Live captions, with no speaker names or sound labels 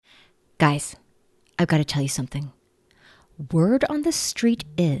Guys, I've got to tell you something. Word on the street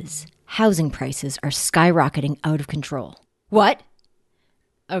is housing prices are skyrocketing out of control. What?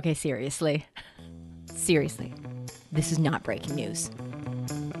 Okay, seriously. Seriously, this is not breaking news.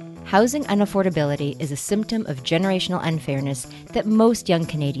 Housing unaffordability is a symptom of generational unfairness that most young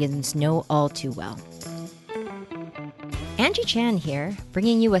Canadians know all too well. Angie Chan here,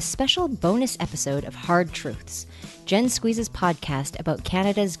 bringing you a special bonus episode of Hard Truths, Gen Squeeze's podcast about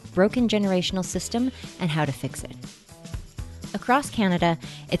Canada's broken generational system and how to fix it. Across Canada,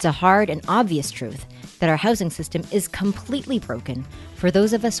 it's a hard and obvious truth that our housing system is completely broken for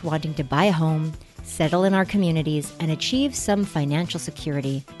those of us wanting to buy a home, settle in our communities, and achieve some financial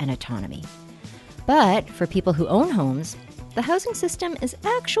security and autonomy. But for people who own homes, the housing system is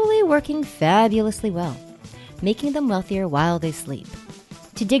actually working fabulously well, making them wealthier while they sleep.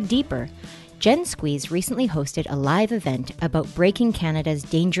 To dig deeper, Gen Squeeze recently hosted a live event about breaking Canada's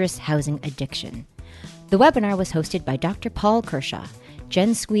dangerous housing addiction. The webinar was hosted by Dr. Paul Kershaw,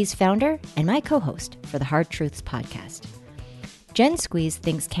 Gen Squeeze founder and my co-host for the Hard Truths podcast. Gen Squeeze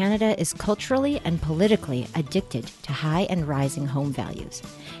thinks Canada is culturally and politically addicted to high and rising home values,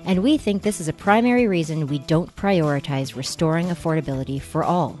 and we think this is a primary reason we don't prioritize restoring affordability for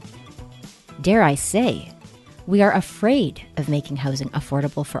all. Dare I say, we are afraid of making housing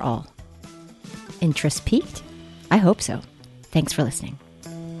affordable for all. Interest piqued? I hope so. Thanks for listening.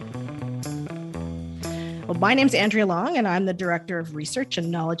 Well, my name's Andrea Long, and I'm the Director of Research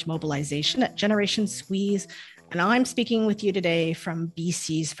and Knowledge Mobilization at Generation Squeeze. And I'm speaking with you today from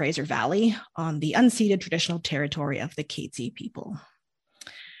BC's Fraser Valley on the unceded traditional territory of the Katzie people.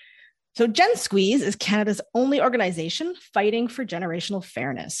 So Gen Squeeze is Canada's only organization fighting for generational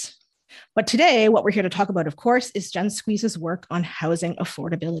fairness. But today, what we're here to talk about, of course, is Gen Squeeze's work on housing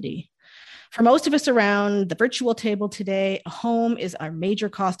affordability. For most of us around the virtual table today, a home is our major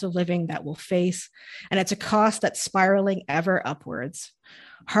cost of living that we'll face, and it's a cost that's spiraling ever upwards.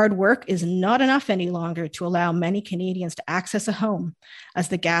 Hard work is not enough any longer to allow many Canadians to access a home, as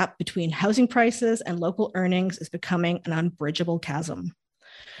the gap between housing prices and local earnings is becoming an unbridgeable chasm.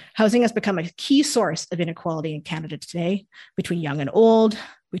 Housing has become a key source of inequality in Canada today, between young and old,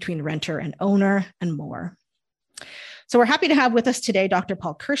 between renter and owner, and more. So we're happy to have with us today Dr.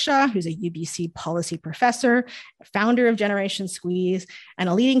 Paul Kershaw, who's a UBC policy professor, founder of Generation Squeeze, and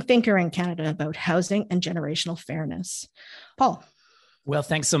a leading thinker in Canada about housing and generational fairness. Paul. Well,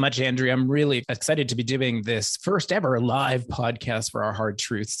 thanks so much, Andrea. I'm really excited to be doing this first ever live podcast for our Hard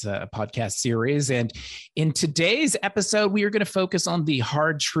Truths podcast series. And in today's episode, we are going to focus on the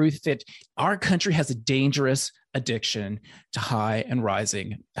hard truth that our country has a dangerous addiction to high and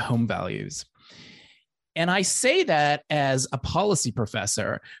rising home values. And I say that as a policy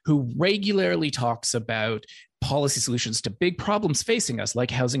professor who regularly talks about policy solutions to big problems facing us,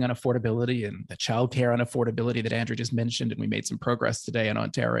 like housing unaffordability and the childcare unaffordability that Andrew just mentioned. And we made some progress today in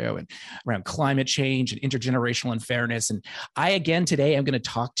Ontario and around climate change and intergenerational unfairness. And I, again, today, I'm going to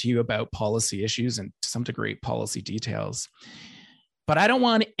talk to you about policy issues and to some degree, policy details. But I don't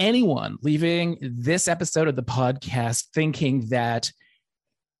want anyone leaving this episode of the podcast thinking that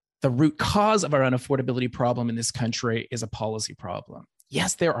the root cause of our unaffordability problem in this country is a policy problem.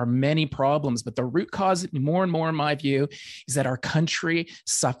 Yes, there are many problems, but the root cause, more and more in my view, is that our country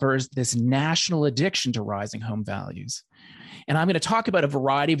suffers this national addiction to rising home values. And I'm going to talk about a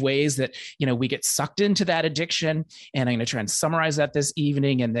variety of ways that, we get sucked into that addiction. And I'm going to try and summarize that this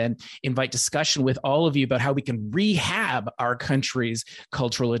evening and then invite discussion with all of you about how we can rehab our country's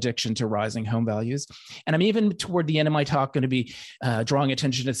cultural addiction to rising home values. And I'm even toward the end of my talk going to be drawing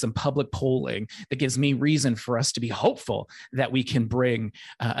attention to some public polling that gives me reason for us to be hopeful that we can bring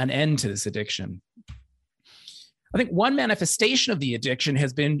an end to this addiction. I think one manifestation of the addiction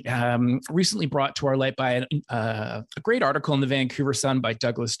has been recently brought to our light by a great article in the Vancouver Sun by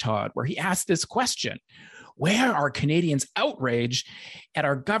Douglas Todd, where he asked this question: where are Canadians outraged at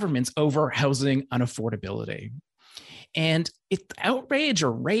our governments over housing unaffordability? And outrage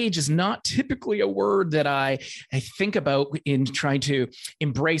or rage is not typically a word that I think about in trying to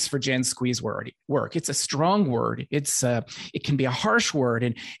embrace for Gen Squeeze work. It's a strong word. It can be a harsh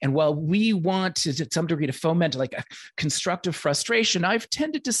word. And while we want to some degree to foment like a constructive frustration, I've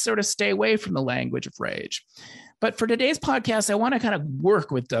tended to sort of stay away from the language of rage. But for today's podcast, I want to kind of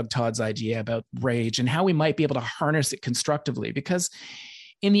work with Doug Todd's idea about rage and how we might be able to harness it constructively, because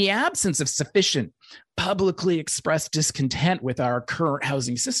in the absence of sufficient publicly expressed discontent with our current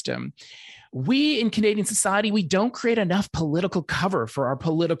housing system, we in Canadian society, we don't create enough political cover for our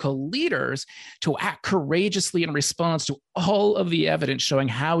political leaders to act courageously in response to all of the evidence showing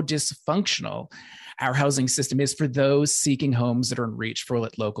how dysfunctional our housing system is for those seeking homes that are in reach for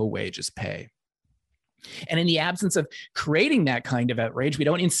what local wages pay. And in the absence of creating that kind of outrage, we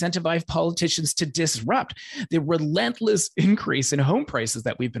don't incentivize politicians to disrupt the relentless increase in home prices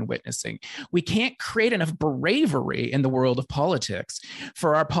that we've been witnessing. We can't create enough bravery in the world of politics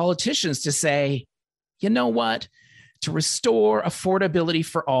for our politicians to say, you know what, to restore affordability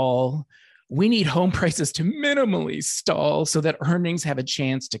for all, we need home prices to minimally stall so that earnings have a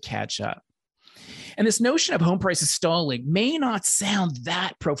chance to catch up. And this notion of home prices stalling may not sound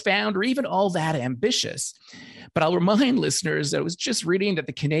that profound or even all that ambitious, but I'll remind listeners that I was just reading that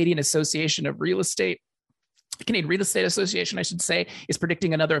the Canadian Real Estate Association, I should say, is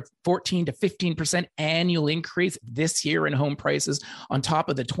predicting another 14 to 15% annual increase this year in home prices, on top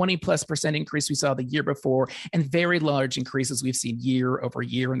of the 20+% increase we saw the year before, and very large increases we've seen year over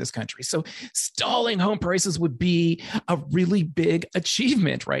year in this country. So stalling home prices would be a really big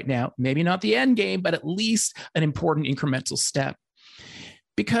achievement right now. Maybe not the end game, but at least an important incremental step.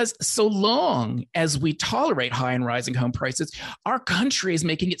 Because so long as we tolerate high and rising home prices, our country is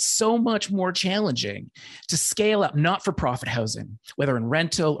making it so much more challenging to scale up not-for-profit housing, whether in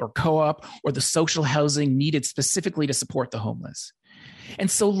rental or co-op or the social housing needed specifically to support the homeless. And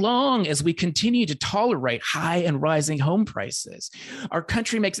so long as we continue to tolerate high and rising home prices, our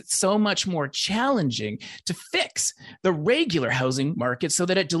country makes it so much more challenging to fix the regular housing market so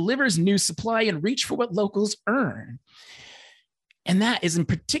that it delivers new supply and reach for what locals earn. And that is a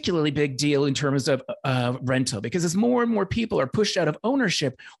particularly big deal in terms of rental, because as more and more people are pushed out of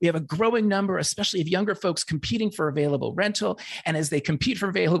ownership, we have a growing number, especially of younger folks, competing for available rental. And as they compete for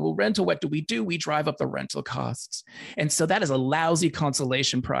available rental, what do? We drive up the rental costs. And so that is a lousy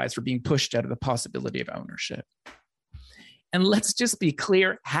consolation prize for being pushed out of the possibility of ownership. And let's just be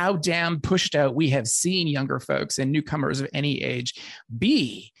clear how damn pushed out we have seen younger folks and newcomers of any age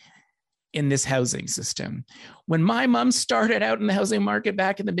be in this housing system. When my mom started out in the housing market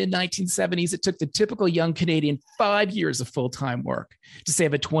back in the mid-1970s, it took the typical young Canadian 5 years of full-time work to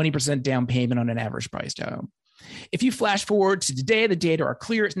save a 20% down payment on an average priced home. If you flash forward to today, the data are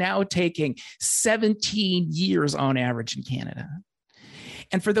clear. It's now taking 17 years on average in Canada.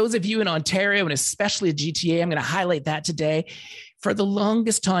 And for those of you in Ontario, and especially the GTA, I'm going to highlight that today. For the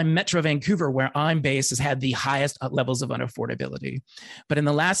longest time, Metro Vancouver, where I'm based, has had the highest levels of unaffordability. But in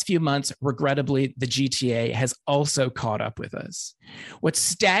the last few months, regrettably, the GTA has also caught up with us. What's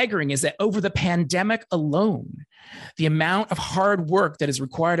staggering is that over the pandemic alone, the amount of hard work that is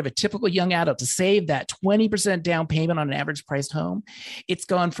required of a typical young adult to save that 20% down payment on an average priced home, it's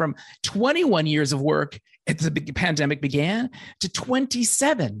gone from 21 years of work as the pandemic began to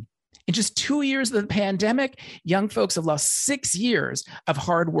 27. In just 2 years of the pandemic, young folks have lost 6 years of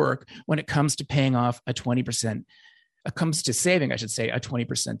hard work when it comes to paying off saving, I should say, a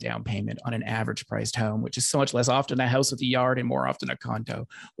 20% down payment on an average priced home, which is so much less often a house with a yard and more often a condo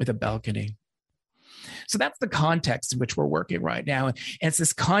with a balcony. So that's the context in which we're working right now. And it's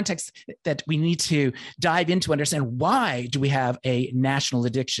this context that we need to dive into, understand why do we have a national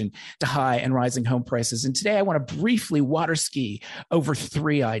addiction to high and rising home prices. And today I want to briefly water ski over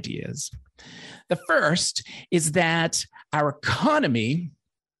 3 ideas. The first is that our economy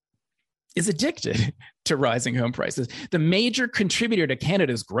is addicted to rising home prices. The major contributor to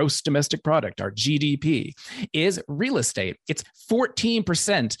Canada's gross domestic product, our GDP, is real estate. It's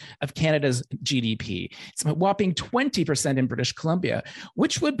 14% of Canada's GDP. It's a whopping 20% in British Columbia,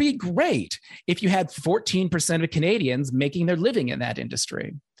 which would be great if you had 14% of Canadians making their living in that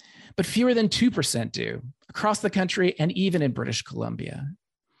industry. But fewer than 2% do across the country and even in British Columbia.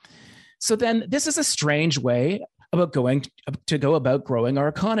 So then this is a strange way about go about growing our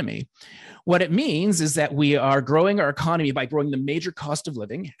economy. What it means is that we are growing our economy by growing the major cost of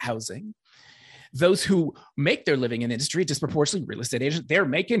living, housing. Those who make their living in the industry, disproportionately real estate agents, they're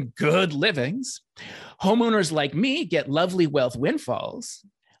making good livings. Homeowners like me get lovely wealth windfalls,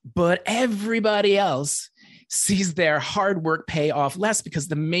 but everybody else sees their hard work pay off less because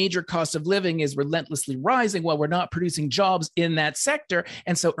the major cost of living is relentlessly rising while we're not producing jobs in that sector,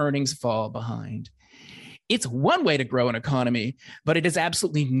 and so earnings fall behind. It's one way to grow an economy, but it is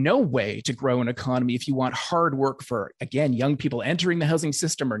absolutely no way to grow an economy if you want hard work for, again, young people entering the housing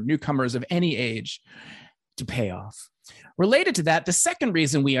system or newcomers of any age to pay off. Related to that, the second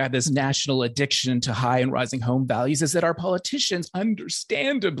reason we have this national addiction to high and rising home values is that our politicians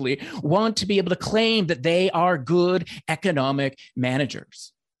understandably want to be able to claim that they are good economic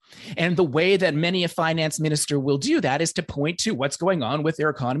managers. And the way that many a finance minister will do that is to point to what's going on with their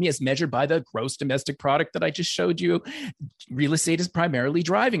economy as measured by the gross domestic product that I just showed you. Real estate is primarily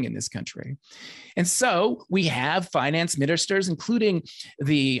driving in this country. And so we have finance ministers, including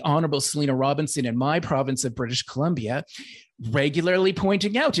the Honorable Selena Robinson in my province of British Columbia, regularly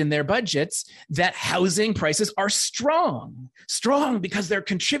pointing out in their budgets that housing prices are strong because they're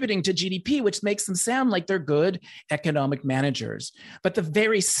contributing to GDP, which makes them sound like they're good economic managers. But the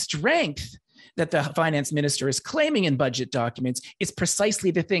very strength that the finance minister is claiming in budget documents is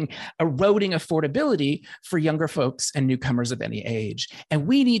precisely the thing eroding affordability for younger folks and newcomers of any age. And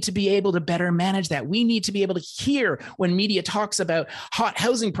we need to be able to better manage that. We need to be able to hear when media talks about hot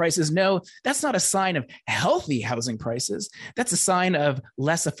housing prices. No, that's not a sign of healthy housing prices. That's a sign of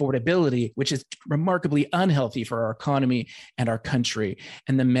less affordability, which is remarkably unhealthy for our economy and our country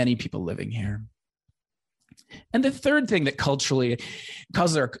and the many people living here. And the third thing that culturally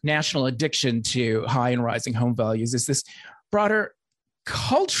causes our national addiction to high and rising home values is this broader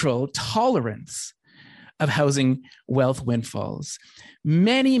cultural tolerance of housing wealth windfalls.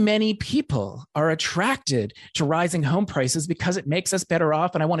 Many, many people are attracted to rising home prices because it makes us better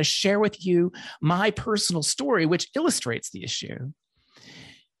off. And I want to share with you my personal story, which illustrates the issue.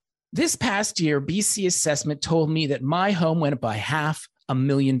 This past year, BC Assessment told me that my home went up by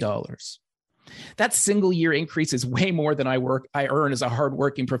 $500,000. That single year increase is way more than I earn as a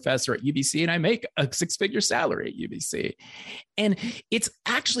hardworking professor at UBC, and I make a six-figure salary at UBC. And it's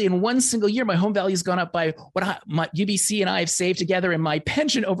actually in one single year, my home value has gone up by what my UBC and I have saved together in my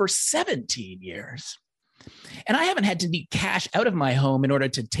pension over 17 years. And I haven't had to need cash out of my home in order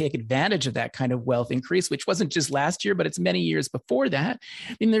to take advantage of that kind of wealth increase, which wasn't just last year, but it's many years before that.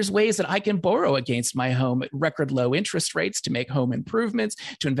 I mean, there's ways that I can borrow against my home at record low interest rates to make home improvements,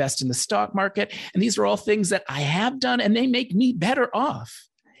 to invest in the stock market. And these are all things that I have done, and they make me better off.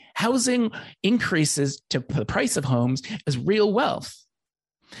 Housing increases to the price of homes as real wealth.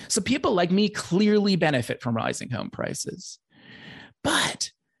 So people like me clearly benefit from rising home prices. But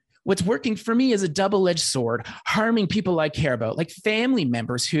what's working for me is a double-edged sword, harming people I care about, like family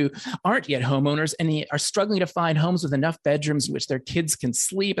members who aren't yet homeowners and are struggling to find homes with enough bedrooms in which their kids can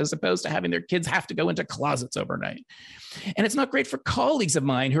sleep, as opposed to having their kids have to go into closets overnight. And it's not great for colleagues of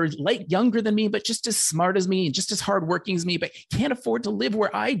mine who are younger than me, but just as smart as me and just as hardworking as me, but can't afford to live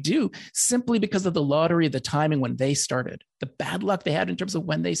where I do simply because of the lottery of the timing when they started, the bad luck they had in terms of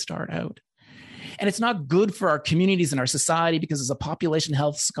when they start out. And it's not good for our communities and our society because as a population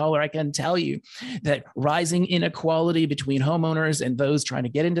health scholar, I can tell you that rising inequality between homeowners and those trying to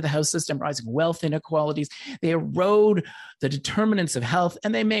get into the house system, rising wealth inequalities, they erode the determinants of health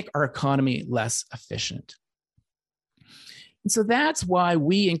and they make our economy less efficient. And so that's why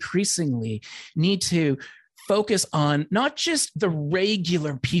we increasingly need to focus on not just the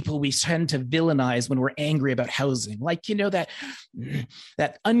regular people we tend to villainize when we're angry about housing, like, that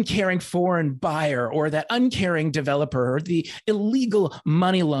uncaring foreign buyer or that uncaring developer or the illegal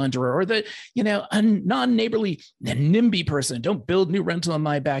money launderer or the, non-neighborly NIMBY person, don't build new rental in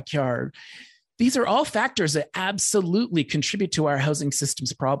my backyard. These are all factors that absolutely contribute to our housing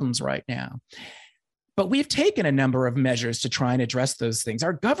system's problems right now. But we've taken a number of measures to try and address those things.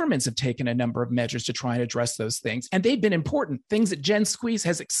 Our governments have taken a number of measures to try and address those things, and they've been important, things that Jen Squeeze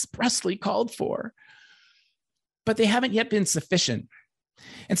has expressly called for. But they haven't yet been sufficient.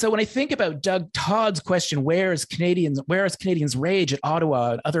 And so when I think about Doug Todd's question, where is Canadians' rage at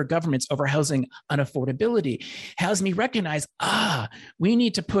Ottawa and other governments over housing unaffordability, has me recognize, we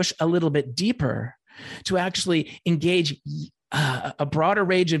need to push a little bit deeper to actually engage a broader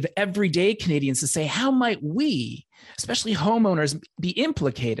range of everyday Canadians to say, how might we, especially homeowners, be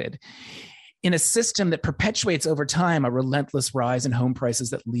implicated in a system that perpetuates over time a relentless rise in home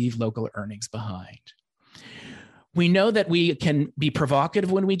prices that leave local earnings behind? We know that we can be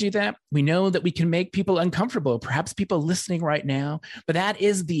provocative when we do that. We know that we can make people uncomfortable, perhaps people listening right now, but that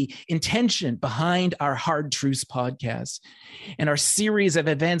is the intention behind our Hard Truths podcast and our series of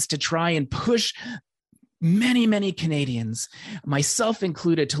events to try and push many, many Canadians, myself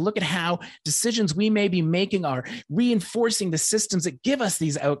included, to look at how decisions we may be making are reinforcing the systems that give us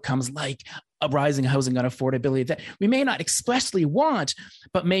these outcomes, like a rising housing unaffordability that we may not expressly want,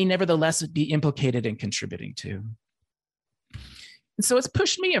 but may nevertheless be implicated in contributing to. And so it's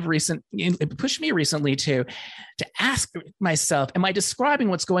pushed me recently to ask myself, am I describing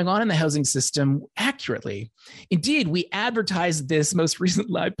what's going on in the housing system accurately? Indeed, we advertised this most recent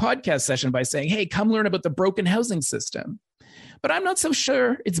live podcast session by saying, hey, come learn about the broken housing system. But I'm not so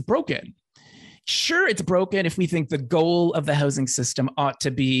sure it's broken. Sure, it's broken if we think the goal of the housing system ought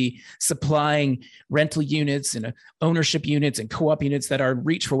to be supplying rental units and ownership units and co-op units that are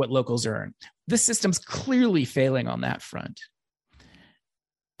reach for what locals earn. This system's clearly failing on that front.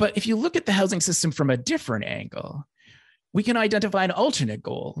 But if you look at the housing system from a different angle, we can identify an alternate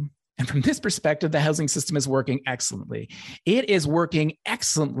goal. And from this perspective, the housing system is working excellently. It is working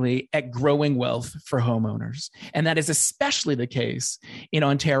excellently at growing wealth for homeowners. And that is especially the case in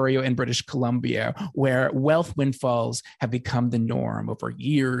Ontario and British Columbia, where wealth windfalls have become the norm over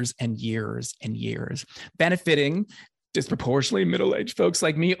years and years and years, benefiting disproportionately middle-aged folks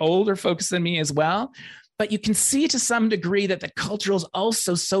like me, older folks than me as well. But you can see to some degree that the culture is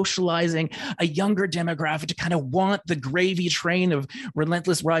also socializing a younger demographic to kind of want the gravy train of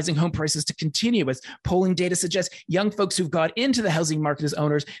relentless rising home prices to continue. As polling data suggests, young folks who've got into the housing market as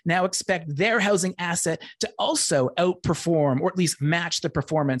owners now expect their housing asset to also outperform or at least match the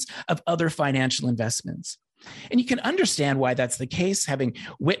performance of other financial investments. And you can understand why that's the case, having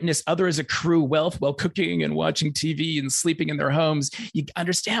witnessed others accrue wealth while cooking and watching TV and sleeping in their homes. You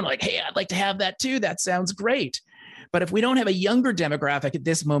understand, like, hey, I'd like to have that too. That sounds great. But if we don't have a younger demographic at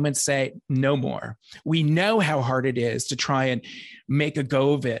this moment say, no more. We know how hard it is to try and make a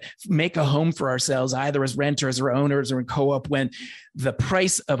go of it, make a home for ourselves, either as renters or owners or in co-op, when the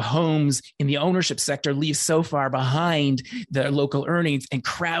price of homes in the ownership sector leaves so far behind the local earnings and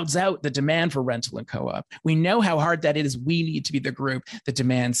crowds out the demand for rental and co-op. We know how hard that is. We need to be the group that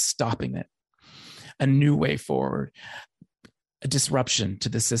demands stopping it. A new way forward, a disruption to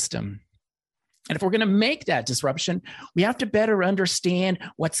the system. And if we're going to make that disruption, we have to better understand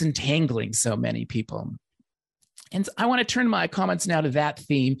what's entangling so many people. And I want to turn my comments now to that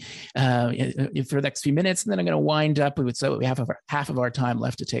theme for the next few minutes, and then I'm going to wind up with, so we have half of our time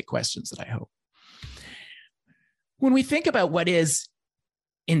left to take questions that I hope. When we think about what is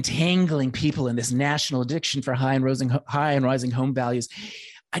entangling people in this national addiction for high and rising home values,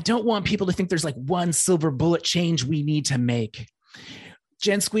 I don't want people to think there's like one silver bullet change we need to make.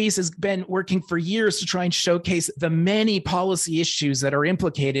 Jen Squeeze has been working for years to try and showcase the many policy issues that are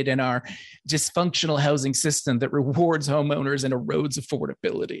implicated in our dysfunctional housing system that rewards homeowners and erodes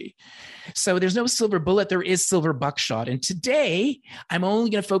affordability. So there's no silver bullet, there is silver buckshot. And today, I'm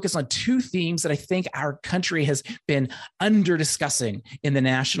only going to focus on two themes that I think our country has been under discussing in the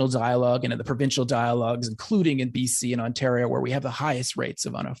national dialogue and in the provincial dialogues, including in BC and Ontario, where we have the highest rates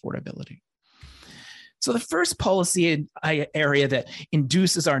of unaffordability. So the first policy area that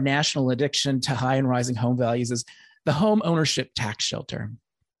induces our national addiction to high and rising home values is the home ownership tax shelter.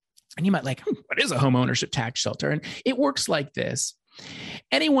 And you might like, what is a home ownership tax shelter? And it works like this.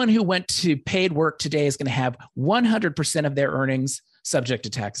 Anyone who went to paid work today is going to have 100% of their earnings subject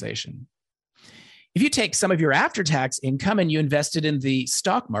to taxation. If you take some of your after-tax income and you invest it in the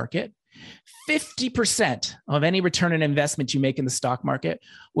stock market, 50% of any return on investment you make in the stock market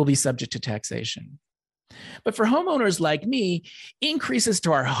will be subject to taxation. But for homeowners like me, increases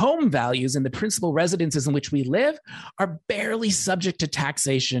to our home values in the principal residences in which we live are barely subject to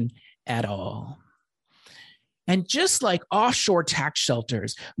taxation at all. And just like offshore tax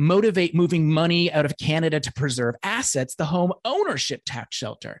shelters motivate moving money out of Canada to preserve assets, the home ownership tax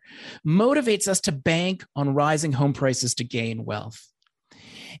shelter motivates us to bank on rising home prices to gain wealth.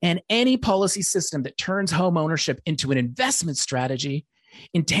 And any policy system that turns home ownership into an investment strategy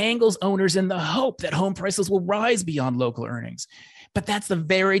entangles owners in the hope that home prices will rise beyond local earnings. But that's the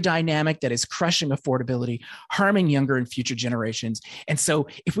very dynamic that is crushing affordability, harming younger and future generations. And so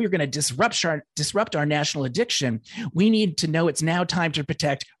if we're going to disrupt our national addiction, we need to know it's now time to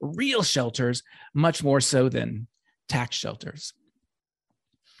protect real shelters, much more so than tax shelters.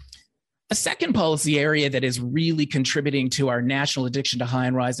 A second policy area that is really contributing to our national addiction to high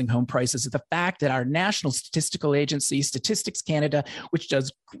and rising home prices is the fact that our national statistical agency, Statistics Canada, which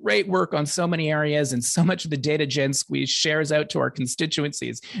does great work on so many areas and so much of the data Jen Squeeze shares out to our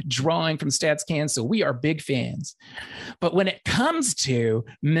constituencies, drawing from StatsCan, so we are big fans. But when it comes to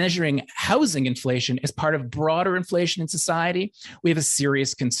measuring housing inflation as part of broader inflation in society, we have a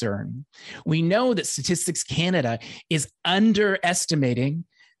serious concern. We know that Statistics Canada is underestimating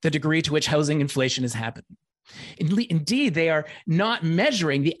the degree to which housing inflation is happening. Indeed, they are not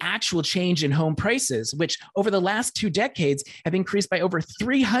measuring the actual change in home prices, which over the last 2 decades have increased by over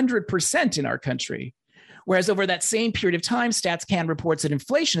 300% in our country. Whereas over that same period of time, StatsCan reports that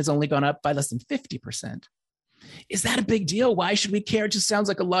inflation has only gone up by less than 50%. Is that a big deal? Why should we care? It just sounds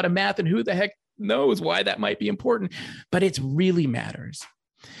like a lot of math, and who the heck knows why that might be important? But it really matters.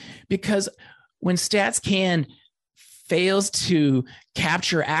 Because when StatsCan fails to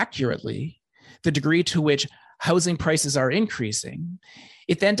capture accurately the degree to which housing prices are increasing,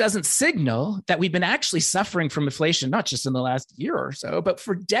 it then doesn't signal that we've been actually suffering from inflation, not just in the last year or so, but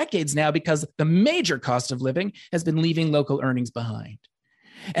for decades now, because the major cost of living has been leaving local earnings behind.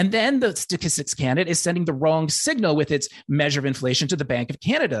 And then the Statistics Canada is sending the wrong signal with its measure of inflation to the Bank of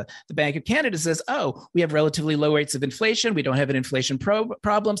Canada. The Bank of Canada says, oh, we have relatively low rates of inflation. We don't have an inflation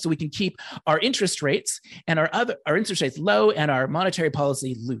problem, so we can keep our interest rates and our interest rates low and our monetary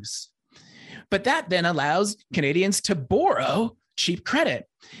policy loose. But that then allows Canadians to borrow cheap credit.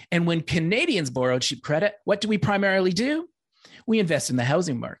 And when Canadians borrow cheap credit, what do we primarily do? We invest in the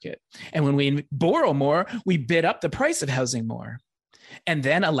housing market. And when we borrow more, we bid up the price of housing more. And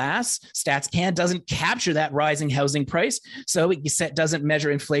then, alas, StatsCan doesn't capture that rising housing price. So it doesn't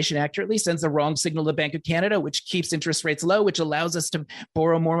measure inflation accurately, sends the wrong signal to the Bank of Canada, which keeps interest rates low, which allows us to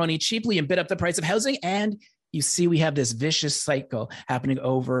borrow more money cheaply and bid up the price of housing. And you see, we have this vicious cycle happening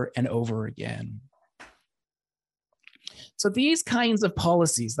over and over again. So these kinds of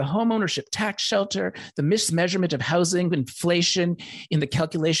policies, the homeownership tax shelter, the mismeasurement of housing inflation in the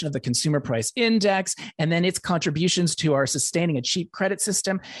calculation of the consumer price index, and then its contributions to our sustaining a cheap credit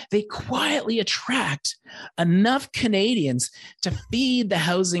system, they quietly attract enough Canadians to feed the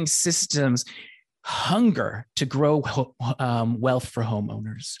housing system's hunger to grow wealth for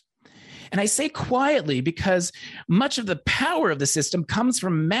homeowners. And I say quietly because much of the power of the system comes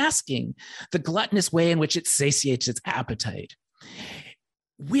from masking the gluttonous way in which it satiates its appetite.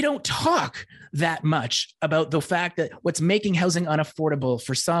 We don't talk that much about the fact that what's making housing unaffordable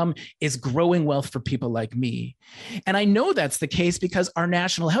for some is growing wealth for people like me. And I know that's the case because our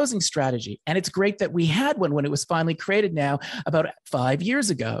national housing strategy, and it's great that we had one when it was finally created now about 5 years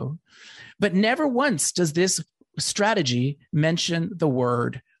ago, but never once does this strategy mention the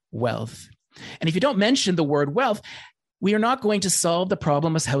word wealth. And if you don't mention the word wealth, we are not going to solve the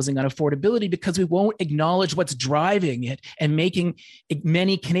problem of housing unaffordability because we won't acknowledge what's driving it and making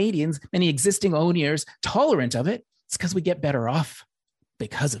many Canadians, many existing owners tolerant of it. It's because we get better off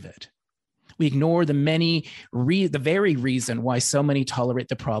because of it. We ignore the very reason why so many tolerate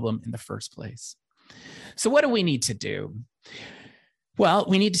the problem in the first place. So what do we need to do? Well,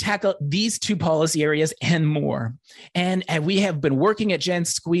 we need to tackle these two policy areas and more. And we have been working at Gen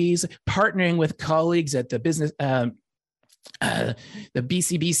Squeeze, partnering with colleagues at the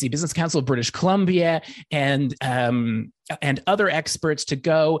BCBC, Business Council of British Columbia, and other experts to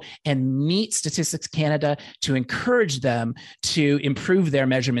go and meet Statistics Canada to encourage them to improve their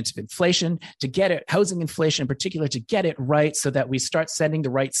measurements of inflation, to get it, housing inflation in particular, to get it right so that we start sending the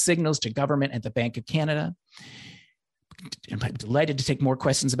right signals to government and the Bank of Canada. I'm delighted to take more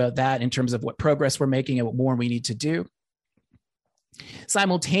questions about that in terms of what progress we're making and what more we need to do.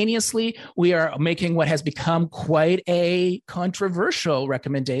 Simultaneously, we are making what has become quite a controversial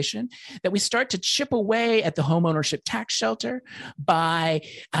recommendation that we start to chip away at the homeownership tax shelter by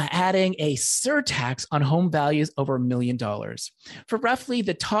adding a surtax on home values over $1 million for roughly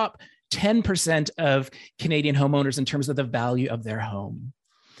the top 10% of Canadian homeowners in terms of the value of their home.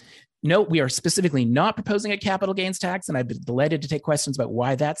 Note, we are specifically not proposing a capital gains tax, and I'd be delighted to take questions about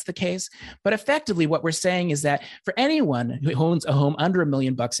why that's the case. But effectively, what we're saying is that for anyone who owns a home under $1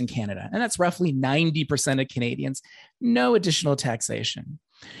 million in Canada, and that's roughly 90% of Canadians, no additional taxation.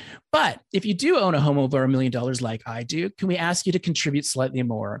 But if you do own a home over $1 million like I do, can we ask you to contribute slightly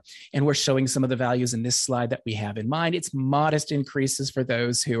more? And we're showing some of the values in this slide that we have in mind. It's modest increases for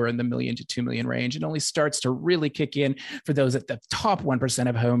those who are in the $1 million to $2 million range. It only starts to really kick in for those at the top 1%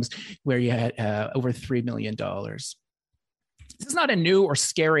 of homes where you had over $3 million. This is not a new or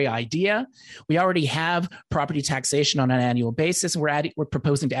scary idea. We already have property taxation on an annual basis, and we're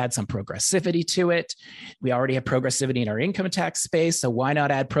proposing to add some progressivity to it. We already have progressivity in our income tax space, so why not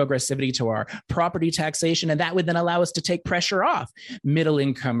add progressivity to our property taxation? And that would then allow us to take pressure off middle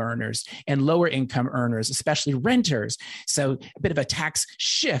income earners and lower income earners, especially renters. So a bit of a tax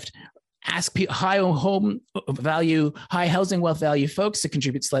shift. Ask high home value, high housing wealth value folks to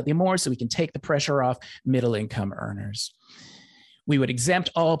contribute slightly more so we can take the pressure off middle income earners. We would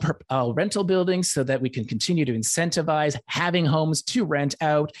exempt all rental buildings so that we can continue to incentivize having homes to rent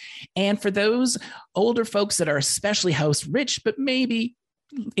out. And for those older folks that are especially house rich, but maybe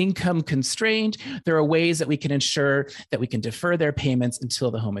income constrained, there are ways that we can ensure that we can defer their payments until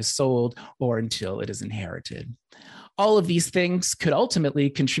the home is sold or until it is inherited. All of these things could ultimately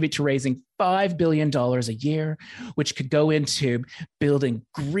contribute to raising $5 billion a year, which could go into building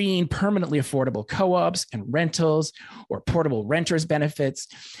green, permanently affordable co-ops and rentals or portable renters benefits.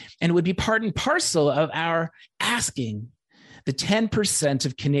 And it would be part and parcel of our asking the 10%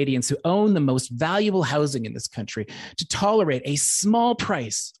 of Canadians who own the most valuable housing in this country to tolerate a small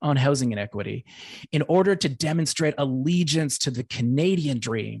price on housing inequity in order to demonstrate allegiance to the Canadian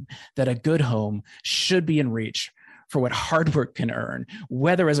dream that a good home should be in reach for what hard work can earn,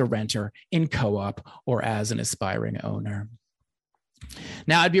 whether as a renter, in co-op, or as an aspiring owner.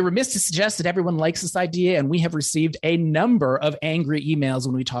 Now, I'd be remiss to suggest that everyone likes this idea, and we have received a number of angry emails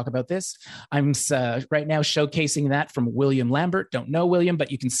when we talk about this. I'm right now showcasing that from William Lambert. Don't know William,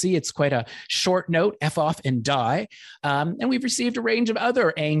 but you can see it's quite a short note, F off and die. And we've received a range of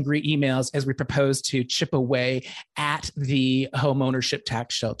other angry emails as we propose to chip away at the home ownership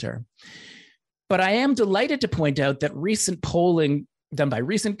tax shelter. But I am delighted to point out that recent polling done by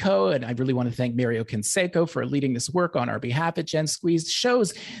Recent Co, and I really want to thank Mario Canseco for leading this work on our behalf at Gen Squeeze,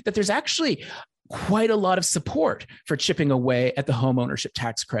 shows that there's actually quite a lot of support for chipping away at the home ownership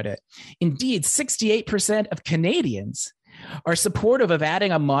tax credit. Indeed, 68% of Canadians are supportive of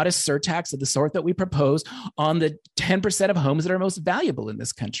adding a modest surtax of the sort that we propose on the 10% of homes that are most valuable in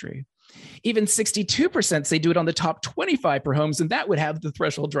this country. Even 62% say do it on the top 25 per homes, and that would have the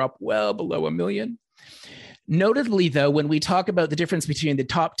threshold drop well below $1 million. Notably, though, when we talk about the difference between the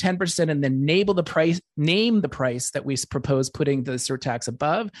top 10% and then name the price that we propose putting the surtax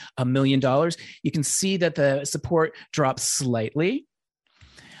above $1 million, you can see that the support drops slightly.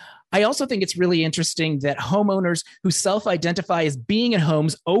 I also think it's really interesting that homeowners who self-identify as being in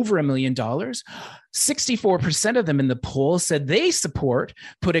homes over $1 million, 64% of them in the poll said they support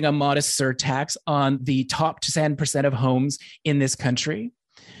putting a modest surtax on the top 10% of homes in this country.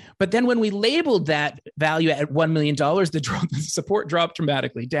 But then when we labeled that value at $1 million, the support dropped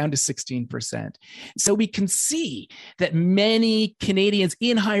dramatically down to 16%. So we can see that many Canadians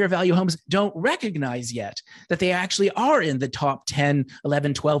in higher value homes don't recognize yet that they actually are in the top 10,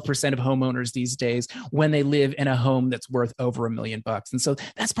 11, 12% of homeowners these days when they live in a home that's worth over $1 million. And so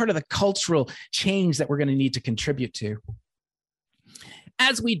that's part of the cultural change that we're going to need to contribute to.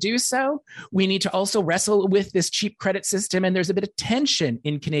 As we do so, we need to also wrestle with this cheap credit system, and there's a bit of tension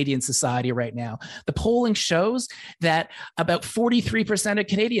in Canadian society right now. The polling shows that about 43% of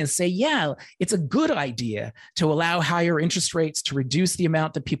Canadians say, yeah, it's a good idea to allow higher interest rates to reduce the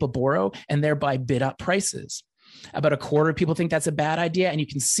amount that people borrow and thereby bid up prices. About a quarter of people think that's a bad idea, and you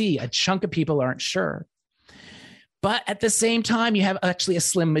can see a chunk of people aren't sure. But at the same time, you have actually a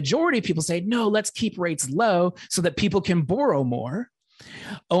slim majority of people say, no, let's keep rates low so that people can borrow more.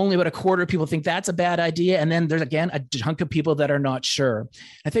 Only about a quarter of people think that's a bad idea. And then there's, again, a chunk of people that are not sure.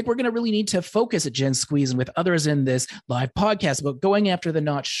 I think we're going to really need to focus at Gen Squeeze and with others in this live podcast about going after the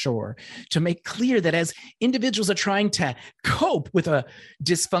not sure to make clear that as individuals are trying to cope with a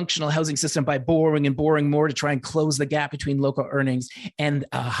dysfunctional housing system by borrowing and borrowing more to try and close the gap between local earnings and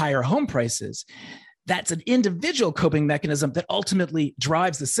higher home prices, that's an individual coping mechanism that ultimately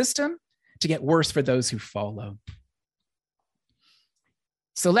drives the system to get worse for those who follow.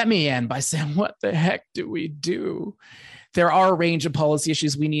 So let me end by saying, what the heck do we do? There are a range of policy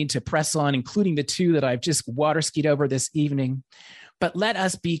issues we need to press on, including the two that I've just water skied over this evening. But let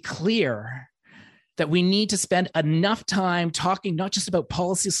us be clear that we need to spend enough time talking not just about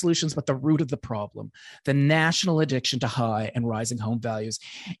policy solutions, but the root of the problem, the national addiction to high and rising home values.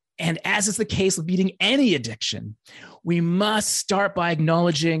 And as is the case with beating any addiction, we must start by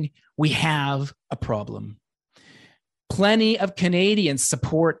acknowledging we have a problem. Plenty of Canadians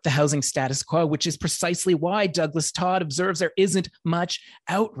support the housing status quo, which is precisely why Douglas Todd observes there isn't much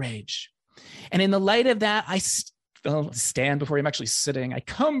outrage. And in the light of that, I stand before you. I'm actually sitting. I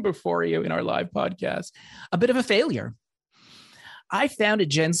come before you in our live podcast, a bit of a failure. I founded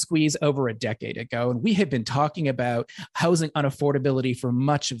Gen Squeeze over a decade ago, and we have been talking about housing unaffordability for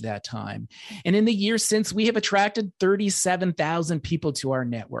much of that time. And in the years since, we have attracted 37,000 people to our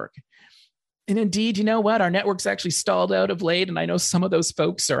network. And indeed, you know what? Our network's actually stalled out of late. And I know some of those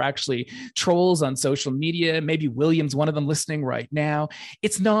folks are actually trolls on social media. Maybe William's one of them listening right now.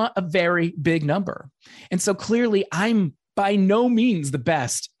 It's not a very big number. And so clearly, I'm by no means the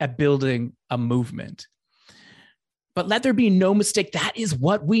best at building a movement. But let there be no mistake, that is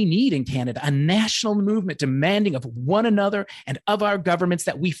what we need in Canada, a national movement demanding of one another and of our governments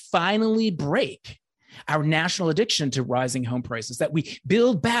that we finally break our national addiction to rising home prices, that we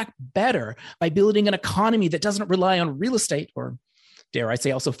build back better by building an economy that doesn't rely on real estate or, dare I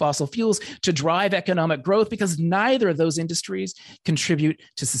say, also fossil fuels to drive economic growth, because neither of those industries contribute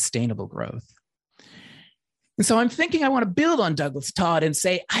to sustainable growth. And so I'm thinking I want to build on Douglas Todd and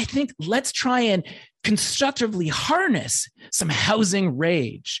say, I think let's try and constructively harness some housing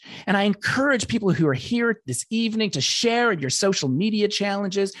rage. And I encourage people who are here this evening to share in your social media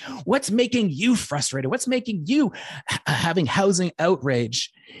challenges. What's making you frustrated? What's making you having housing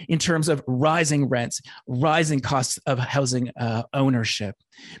outrage in terms of rising rents, rising costs of housing ownership?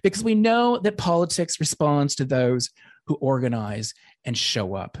 Because we know that politics responds to those who organize and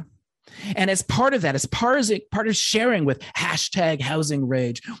show up. And as part of that, as part of sharing with hashtag housing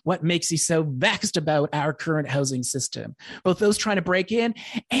rage, what makes you so vexed about our current housing system, both those trying to break in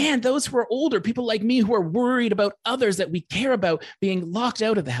and those who are older, people like me who are worried about others that we care about being locked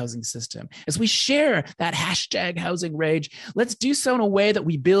out of the housing system. As we share that hashtag housing rage, let's do so in a way that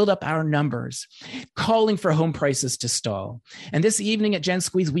we build up our numbers, calling for home prices to stall. And this evening at Gen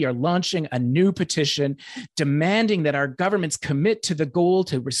Squeeze, we are launching a new petition demanding that our governments commit to the goal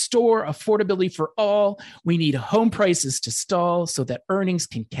to restore affordability for all. We need home prices to stall so that earnings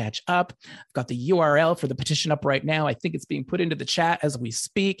can catch up. I've got the URL for the petition up right now. I think it's being put into the chat as we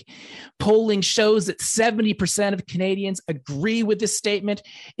speak. Polling shows that 70% of Canadians agree with this statement.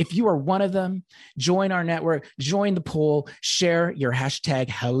 If you are one of them, join our network, join the poll, share your hashtag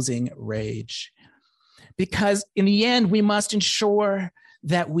housing rage. Because in the end, we must ensure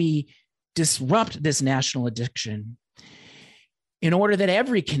that we disrupt this national addiction in order that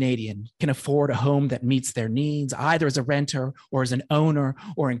every Canadian can afford a home that meets their needs, either as a renter or as an owner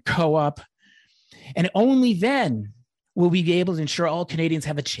or in co-op. And only then will we be able to ensure all Canadians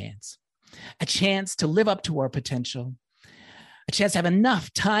have a chance to live up to our potential, a chance to have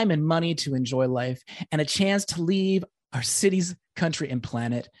enough time and money to enjoy life, and a chance to leave our cities, country, and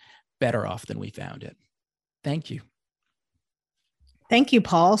planet better off than we found it. Thank you. Thank you,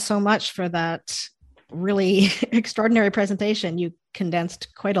 Paul, so much for that really extraordinary presentation. You condensed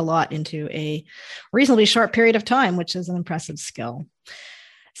quite a lot into a reasonably short period of time, which is an impressive skill.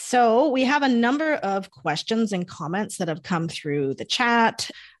 So we have a number of questions and comments that have come through the chat.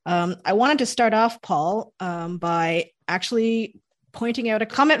 I wanted to start off, Paul, by actually pointing out a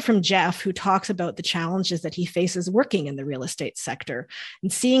comment from Jeff, who talks about the challenges that he faces working in the real estate sector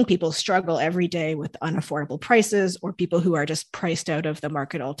and seeing people struggle every day with unaffordable prices or people who are just priced out of the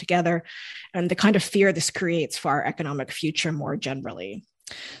market altogether, and the kind of fear this creates for our economic future more generally.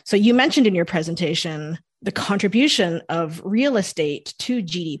 So you mentioned in your presentation the contribution of real estate to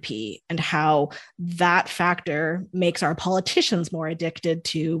GDP and how that factor makes our politicians more addicted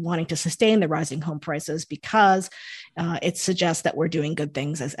to wanting to sustain the rising home prices because it suggests that we're doing good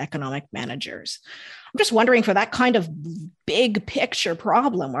things as economic managers. I'm just wondering, for that kind of big picture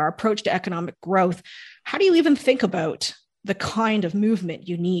problem, our approach to economic growth, how do you even think about the kind of movement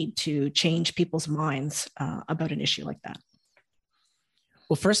you need to change people's minds about an issue like that?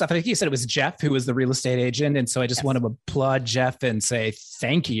 Well, first off, I think you said it was Jeff who was the real estate agent. And so I just want to applaud Jeff and say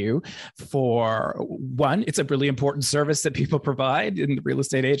thank you for, one, it's a really important service that people provide in the real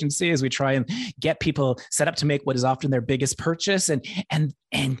estate agency as we try and get people set up to make what is often their biggest purchase and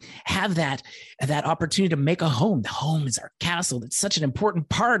have that opportunity to make a home. The home is our castle. It's such an important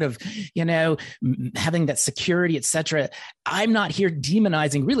part of, having that security, et cetera. I'm not here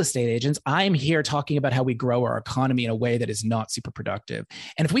demonizing real estate agents. I'm here talking about how we grow our economy in a way that is not super productive.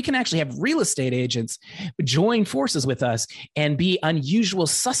 And if we can actually have real estate agents join forces with us and be unusual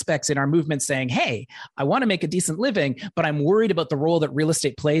suspects in our movement saying, hey, I want to make a decent living, but I'm worried about the role that real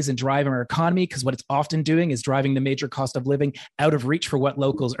estate plays in driving our economy, because what it's often doing is driving the major cost of living out of reach for what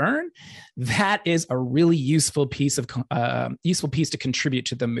locals earn. That is a really useful piece to contribute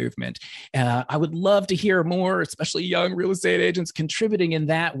to the movement. I would love to hear more, especially young real estate agents contributing in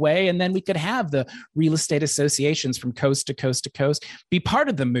that way. And then we could have the real estate associations from coast to coast to coast be part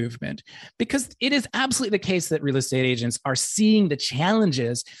of the movement, because it is absolutely the case that real estate agents are seeing the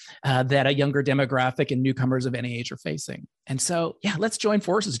challenges that a younger demographic and newcomers of any age are facing. And so, let's join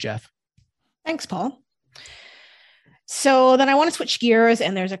forces, Jeff. Thanks, Paul. So then I want to switch gears,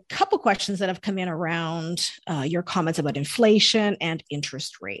 and there's a couple questions that have come in around your comments about inflation and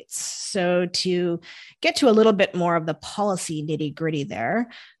interest rates. So to get to a little bit more of the policy nitty-gritty there,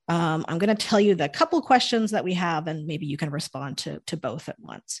 I'm going to tell you the couple questions that we have, and maybe you can respond to both at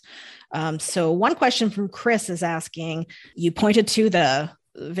once. So one question from Chris is asking, you pointed to the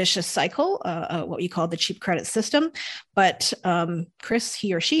vicious cycle, what you call the cheap credit system. But Chris,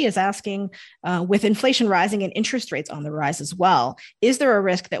 he or she is asking, with inflation rising and interest rates on the rise as well, is there a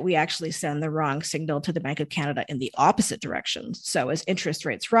risk that we actually send the wrong signal to the Bank of Canada in the opposite direction? So as interest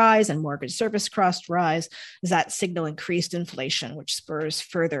rates rise and mortgage service costs rise, does that signal increased inflation, which spurs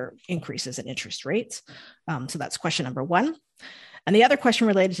further increases in interest rates? So that's question number one. And the other question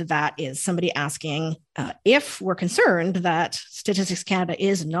related to that is somebody asking if we're concerned that Statistics Canada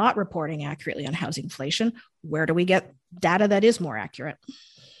is not reporting accurately on housing inflation, where do we get data that is more accurate?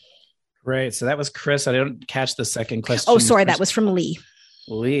 Great. So that was Chris. I didn't catch the second question. Oh, sorry. That was from Lee.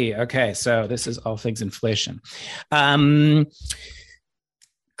 Lee. Okay. So this is all things inflation.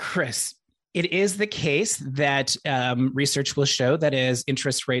 Chris, it is the case that research will show that as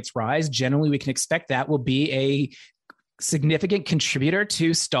interest rates rise, generally we can expect that will be a significant contributor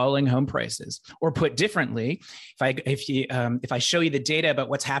to stalling home prices. Or put differently, if I show you the data about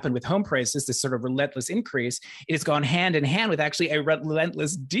what's happened with home prices, this sort of relentless increase, it has gone hand in hand with actually a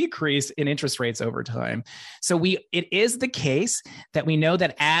relentless decrease in interest rates over time. So it is the case that we know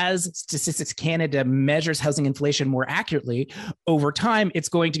that as Statistics Canada measures housing inflation more accurately over time, it's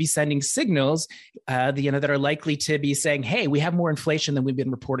going to be sending signals that are likely to be saying, hey, we have more inflation than we've been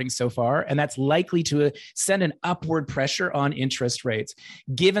reporting so far, and that's likely to send an upward pressure on interest rates.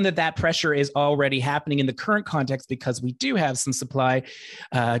 Given that pressure is already happening in the current context, because we do have some supply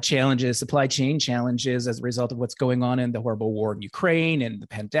chain challenges as a result of what's going on in the horrible war in Ukraine and the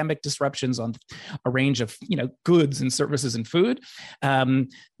pandemic disruptions on a range of goods and services and food.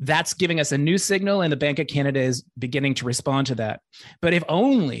 That's giving us a new signal, and the Bank of Canada is beginning to respond to that. But if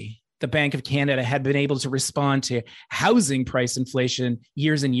only the Bank of Canada had been able to respond to housing price inflation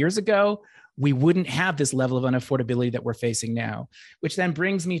years and years ago, we wouldn't have this level of unaffordability that we're facing now, which then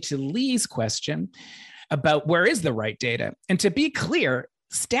brings me to Lee's question about where is the right data. And to be clear,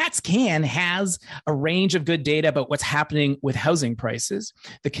 StatsCan has a range of good data about what's happening with housing prices.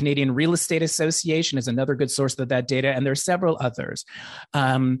 The Canadian Real Estate Association is another good source of that data, and there are several others.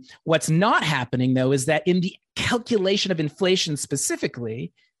 What's not happening, though, is that in the calculation of inflation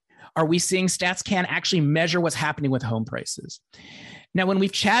specifically, are we seeing StatsCan actually measure what's happening with home prices? Now, when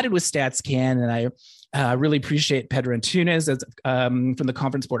we've chatted with StatsCan, and I really appreciate Pedro Antunes from the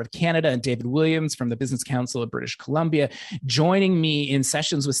Conference Board of Canada and David Williams from the Business Council of British Columbia joining me in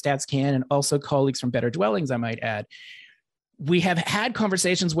sessions with StatsCan, and also colleagues from Better Dwellings, I might add. We have had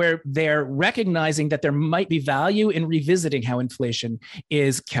conversations where they're recognizing that there might be value in revisiting how inflation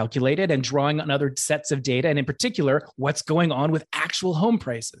is calculated and drawing on other sets of data, and in particular, what's going on with actual home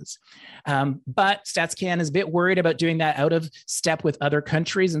prices. But StatsCan is a bit worried about doing that out of step with other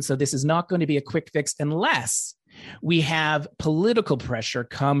countries, and so this is not going to be a quick fix unless we have political pressure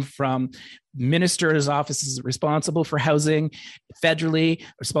come from ministers' offices responsible for housing federally,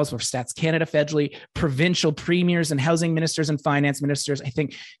 responsible for Stats Canada federally, provincial premiers and housing ministers and finance ministers, I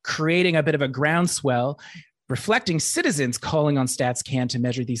think creating a bit of a groundswell, reflecting citizens calling on StatsCan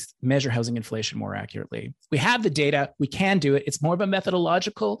to measure housing inflation more accurately. We have the data, we can do it. It's more of a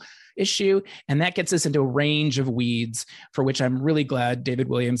methodological issue, and that gets us into a range of weeds for which I'm really glad David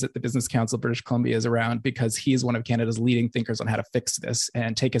Williams at the Business Council of British Columbia is around, because he's one of Canada's leading thinkers on how to fix this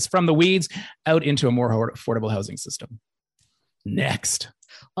and take us from the weeds out into a more affordable housing system. Next.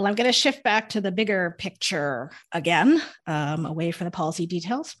 Well, I'm going to shift back to the bigger picture again, away from the policy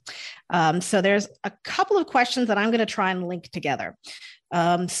details. So there's a couple of questions that I'm going to try and link together.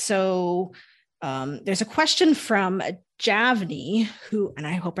 There's a question from Javni, who, and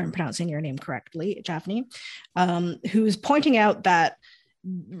I hope I'm pronouncing your name correctly, Javni, who's pointing out that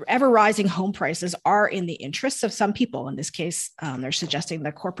ever rising home prices are in the interests of some people. In this case, they're suggesting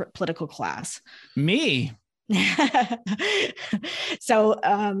the corporate political class. Me. So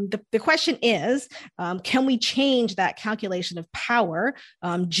the question is, can we change that calculation of power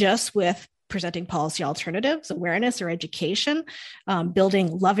just with presenting policy alternatives, awareness or education,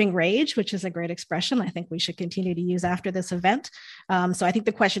 building loving rage, which is a great expression I think we should continue to use after this event. So I think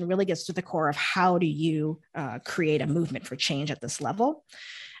the question really gets to the core of how do you create a movement for change at this level?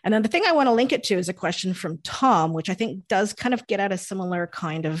 And then the thing I want to link it to is a question from Tom, which I think does kind of get at a similar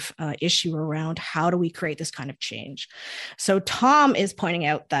kind of issue around how do we create this kind of change. So Tom is pointing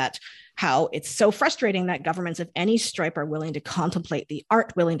out that how it's so frustrating that governments of any stripe aren't willing to contemplate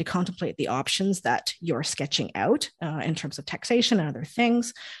the options that you're sketching out in terms of taxation and other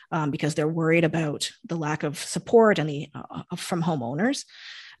things, because they're worried about the lack of support and from homeowners.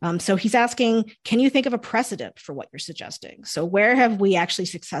 So he's asking, can you think of a precedent for what you're suggesting? So where have we actually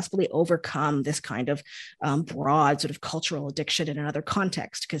successfully overcome this kind of broad sort of cultural addiction in another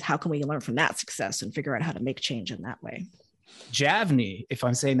context? Because how can we learn from that success and figure out how to make change in that way? Javni, if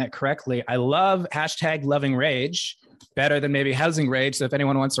I'm saying that correctly, I love #LovingRage better than maybe housing rage. So if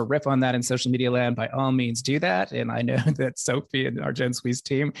anyone wants to riff on that in social media land, by all means do that. And I know that Sophie and our Gen Squeeze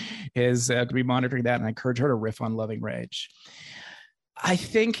team is going to be monitoring that, and I encourage her to riff on loving rage. I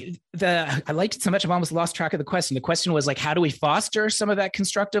think I liked it so much I've almost lost track of the question. The question was like, how do we foster some of that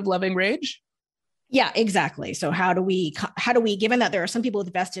constructive loving rage? Yeah, exactly. So how do we, given that there are some people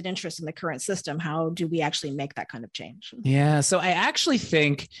with vested interest in the current system, how do we actually make that kind of change? Yeah. So I actually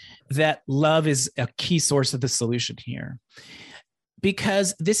think that love is a key source of the solution here,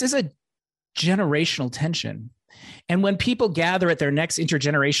 because this is a generational tension. And when people gather at their next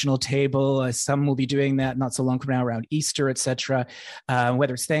intergenerational table, some will be doing that not so long from now around Easter, et cetera,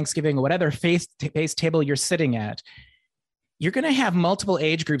 whether it's Thanksgiving or whatever faith-based table you're sitting at, you're going to have multiple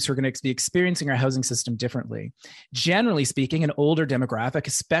age groups who are going to be experiencing our housing system differently. Generally speaking, an older demographic,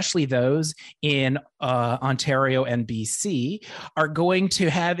 especially those in Ontario and BC, are going to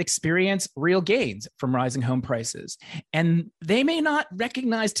have experienced real gains from rising home prices. And they may not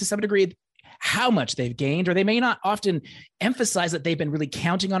recognize to some degree how much they've gained, or they may not often emphasize that they've been really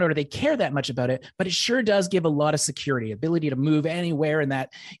counting on it or they care that much about it, but it sure does give a lot of security, ability to move anywhere in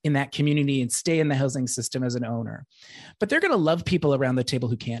that community and stay in the housing system as an owner. But they're going to love people around the table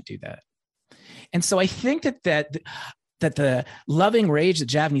who can't do that. And so I think that the loving rage that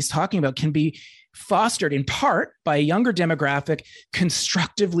Javni's talking about can be fostered in part by a younger demographic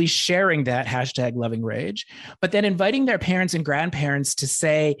constructively sharing that hashtag loving rage, but then inviting their parents and grandparents to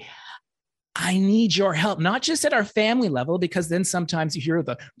say, I need your help, not just at our family level, because then sometimes you hear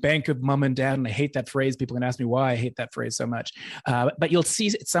the bank of mom and dad, and I hate that phrase. People can ask me why I hate that phrase so much. But you'll see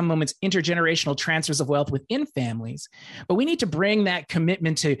at some moments intergenerational transfers of wealth within families. But we need to bring that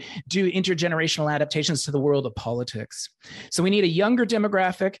commitment to do intergenerational adaptations to the world of politics. So we need a younger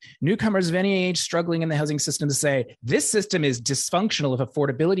demographic, newcomers of any age struggling in the housing system, to say, this system is dysfunctional if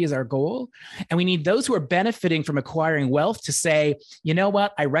affordability is our goal. And we need those who are benefiting from acquiring wealth to say, you know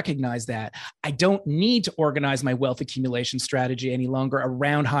what, I recognize that. I don't need to organize my wealth accumulation strategy any longer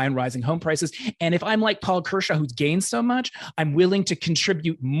around high and rising home prices. And if I'm like Paul Kershaw, who's gained so much, I'm willing to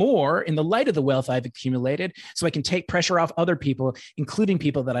contribute more in the light of the wealth I've accumulated so I can take pressure off other people, including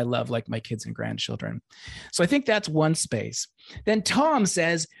people that I love, like my kids and grandchildren. So I think that's one space. Then Tom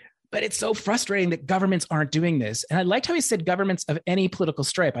says, but it's so frustrating that governments aren't doing this. And I liked how he said governments of any political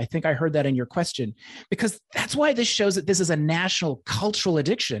stripe. I think I heard that in your question, because that's why this shows that this is a national cultural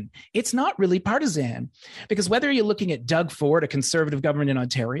addiction. It's not really partisan, because whether you're looking at Doug Ford, a conservative government in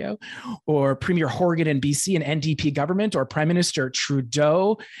Ontario, or Premier Horgan in BC, an NDP government, or Prime Minister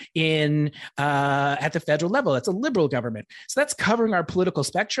Trudeau at the federal level, that's a liberal government. So that's covering our political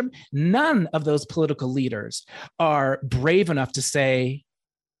spectrum. None of those political leaders are brave enough to say,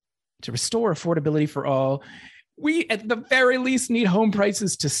 to restore affordability for all, we at the very least need home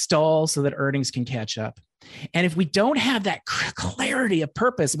prices to stall so that earnings can catch up. And if we don't have that clarity of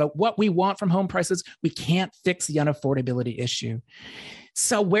purpose about what we want from home prices, we can't fix the unaffordability issue.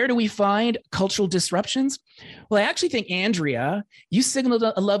 So where do we find cultural disruptions? Well, I actually think, Andrea, you signaled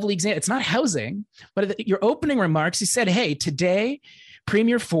a lovely example. It's not housing, but your opening remarks, you said, hey, today,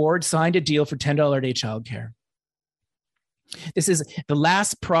 Premier Ford signed a deal for $10 a day childcare. This is the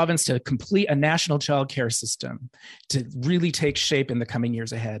last province to complete a national childcare system to really take shape in the coming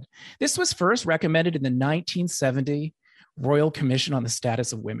years ahead. This was first recommended in the 1970 Royal Commission on the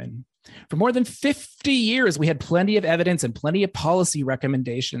Status of Women. For more than 50 years, we had plenty of evidence and plenty of policy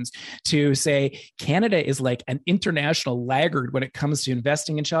recommendations to say Canada is like an international laggard when it comes to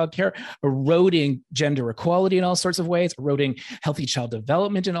investing in childcare, eroding gender equality in all sorts of ways, eroding healthy child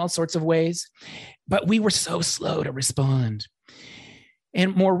development in all sorts of ways. But we were so slow to respond.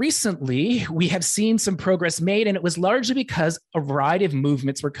 And more recently, we have seen some progress made, and it was largely because a variety of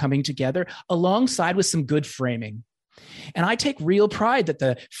movements were coming together alongside with some good framing. And I take real pride that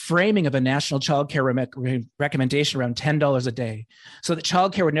the framing of a national childcare recommendation around $10 a day, so that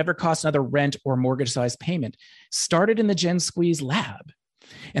childcare would never cost another rent or mortgage-sized payment, started in the Gen Squeeze lab.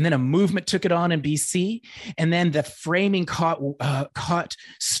 And then a movement took it on in BC. And then the framing caught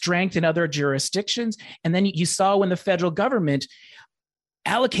strength in other jurisdictions. And then you saw when the federal government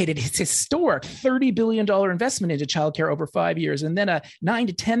allocated its historic $30 billion investment into childcare over 5 years, and then a $9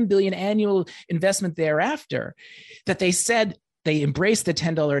 to $10 billion annual investment thereafter, that they said they embraced the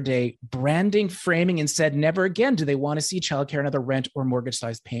 $10 a day branding, framing, and said never again do they want to see childcare another rent or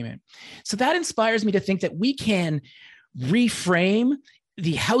mortgage-sized payment. So that inspires me to think that we can reframe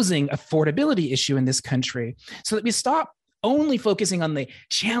the housing affordability issue in this country so that we stop only focusing on the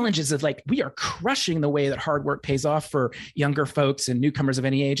challenges of like, we are crushing the way that hard work pays off for younger folks and newcomers of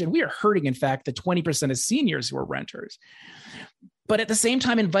any age. And we are hurting, in fact, the 20% of seniors who are renters. But at the same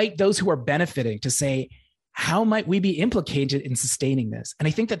time, invite those who are benefiting to say, how might we be implicated in sustaining this? And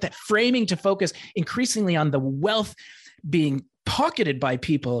I think that framing to focus increasingly on the wealth being pocketed by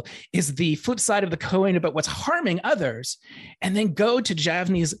people is the flip side of the coin about what's harming others, and then go to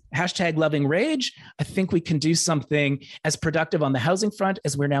Javni's #LovingRage, I think we can do something as productive on the housing front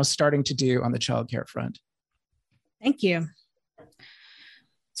as we're now starting to do on the childcare front. Thank you.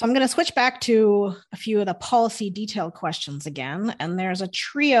 So I'm going to switch back to a few of the policy detail questions again. And there's a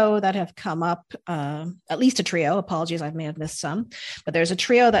trio that have come up, at least a trio. Apologies, I may have missed some. But there's a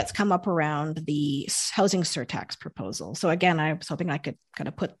trio that's come up around the housing surtax proposal. So again, I was hoping I could kind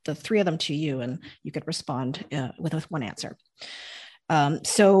of put the three of them to you and you could respond with one answer.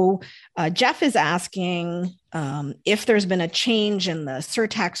 Jeff is asking if there's been a change in the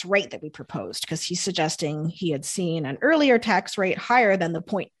surtax rate that we proposed, because he's suggesting he had seen an earlier tax rate higher than the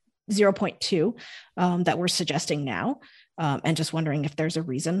 0.2 that we're suggesting now. And just wondering if there's a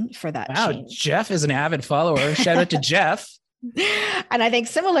reason for that change. Jeff is an avid follower. Shout out to Jeff. And I think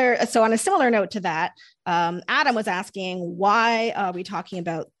on a similar note to that, Adam was asking, why are we talking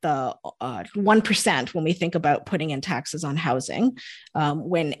about the 1% when we think about putting in taxes on housing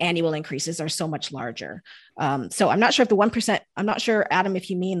when annual increases are so much larger? So I'm not sure if the 1%, I'm not sure, Adam, if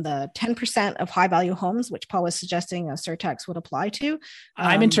you mean the 10% of high value homes, which Paul was suggesting a surtax would apply to.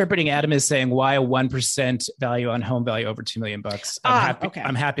 I'm interpreting Adam as saying, why a 1% value on home value over $2 million?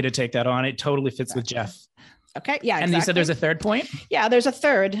 I'm happy to take that on. It totally fits with Jeff. Okay. Yeah. And you said there's a third point? Yeah, there's a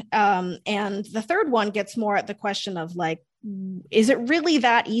third. And the third one gets more at the question of like, is it really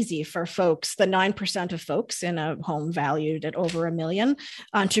that easy for folks, the 9% of folks in a home valued at over $1 million,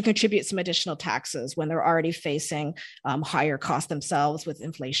 to contribute some additional taxes when they're already facing higher costs themselves with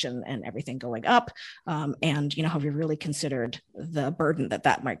inflation and everything going up? And, have you really considered the burden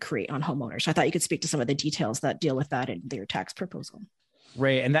that might create on homeowners? So I thought you could speak to some of the details that deal with that in your tax proposal.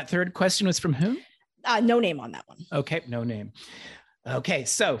 Right. And that third question was from whom? No name on that one. Okay, no name. Okay,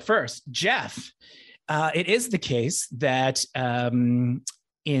 so first, Jeff, it is the case that in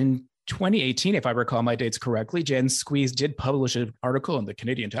 2018, if I recall my dates correctly, Jen Squeeze did publish an article in the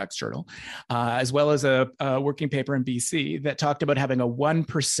Canadian Tax Journal, as well as a working paper in BC that talked about having a 1%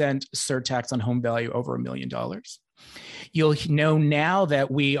 surtax on home value over $1 million. You'll know now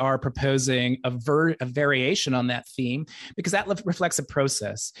that we are proposing a variation on that theme because that reflects a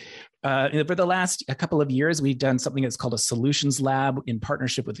process. For the last couple of years, we've done something that's called a solutions lab in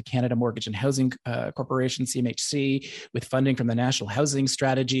partnership with the Canada Mortgage and Housing Corporation, CMHC, with funding from the National Housing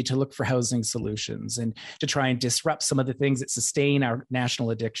Strategy to look for housing solutions and to try and disrupt some of the things that sustain our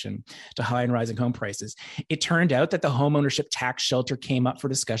national addiction to high and rising home prices. It turned out that the homeownership tax shelter came up for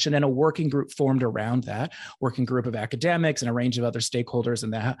discussion and a working group formed around that, working group of academics and a range of other stakeholders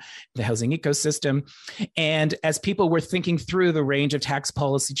in the housing ecosystem. And as people were thinking through the range of tax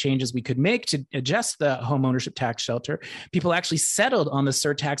policy changes we could make to adjust the homeownership tax shelter, people actually settled on the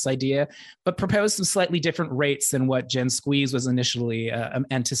surtax idea, but proposed some slightly different rates than what Jen Squeeze was initially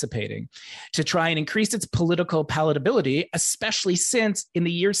anticipating to try and increase its political palatability, especially since in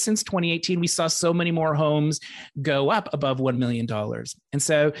the years since 2018, we saw so many more homes go up above $1 million. And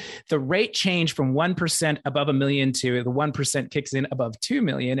so the rate change from 1% above $1 million to the 1% kicks in above $2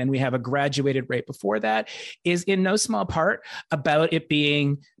 million, and we have a graduated rate before that, is in no small part about it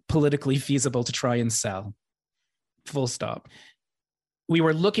being politically feasible to try and sell. Full stop. We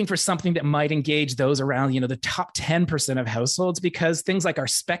were looking for something that might engage those around, the top 10% of households, because things like our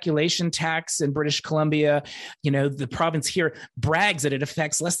speculation tax in British Columbia, the province here brags that it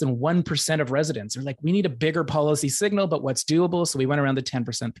affects less than 1% of residents. They're like, we need a bigger policy signal, but what's doable? So we went around the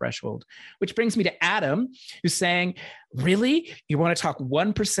 10% threshold, which brings me to Adam, who's saying, really? You want to talk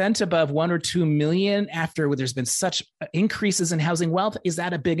 1% above 1 or 2 million after there's been such increases in housing wealth? Is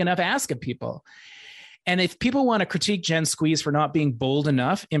that a big enough ask of people? And if people want to critique Jen Squeeze for not being bold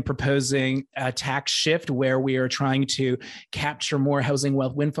enough in proposing a tax shift where we are trying to capture more housing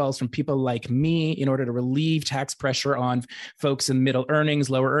wealth windfalls from people like me in order to relieve tax pressure on folks in middle earnings,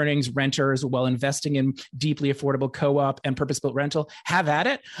 lower earnings, renters, while investing in deeply affordable co-op and purpose-built rental, have at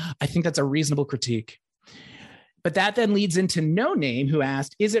it. I think that's a reasonable critique. But that then leads into No Name, who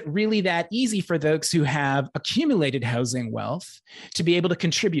asked, is it really that easy for those who have accumulated housing wealth to be able to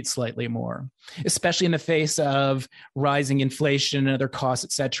contribute slightly more, especially in the face of rising inflation and other costs,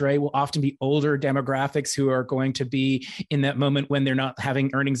 et cetera? It will often be older demographics who are going to be in that moment when they're not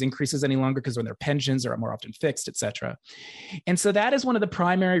having earnings increases any longer because when their pensions are more often fixed, et cetera. And so that is one of the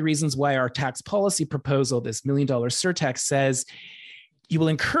primary reasons why our tax policy proposal, this $1 million surtax, says you will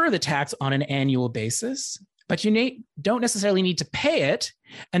incur the tax on an annual basis, but you don't necessarily need to pay it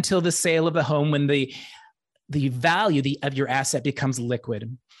until the sale of the home when the the value of your asset becomes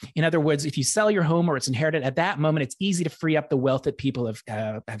liquid. In other words, if you sell your home or it's inherited at that moment, it's easy to free up the wealth that people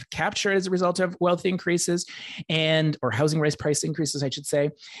have captured as a result of wealth increases or housing price increases, I should say.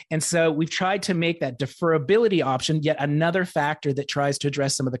 And so we've tried to make that deferability option yet another factor that tries to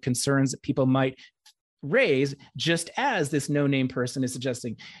address some of the concerns that people might raise, just as this no-name person is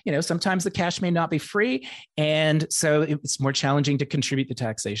suggesting. Sometimes the cash may not be free, and so it's more challenging to contribute the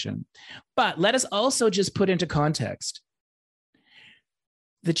taxation. But let us also just put into context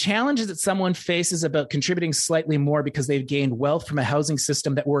the challenges that someone faces about contributing slightly more because they've gained wealth from a housing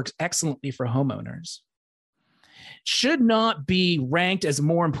system that works excellently for homeowners should not be ranked as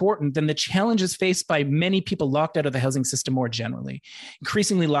more important than the challenges faced by many people locked out of the housing system more generally,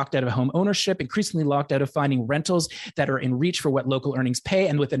 increasingly locked out of home ownership, increasingly locked out of finding rentals that are in reach for what local earnings pay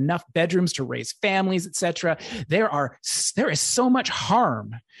and with enough bedrooms to raise families, et cetera. There is so much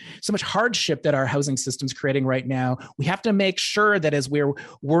harm, so much hardship that our housing system's creating right now. We have to make sure that as we're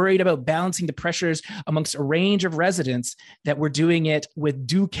worried about balancing the pressures amongst a range of residents, that we're doing it with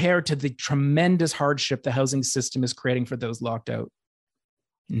due care to the tremendous hardship the housing system is creating for those locked out.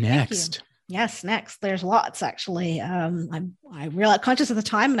 Next. Yes, next. There's lots, actually. I'm really conscious of the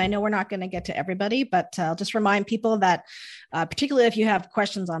time, and I know we're not going to get to everybody, but I'll just remind people that particularly if you have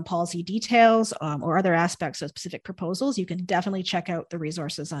questions on policy details or other aspects of specific proposals, you can definitely check out the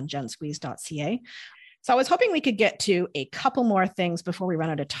resources on jensqueeze.ca. So I was hoping we could get to a couple more things before we run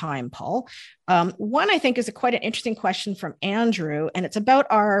out of time, Paul. One, I think, is quite an interesting question from Andrew, and it's about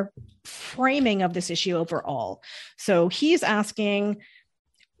our framing of this issue overall. So he's asking,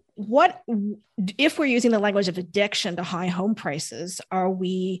 what if we're using the language of addiction to high home prices, are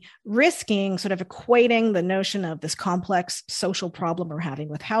we risking sort of equating the notion of this complex social problem we're having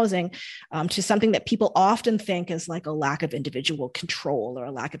with housing to something that people often think is like a lack of individual control or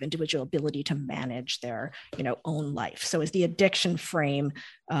a lack of individual ability to manage their own life? So is the addiction frame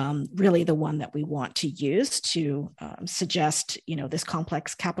really the one that we want to use to suggest this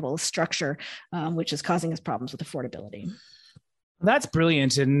complex capitalist structure which is causing us problems with affordability? That's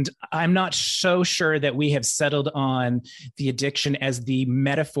brilliant. And I'm not so sure that we have settled on the addiction as the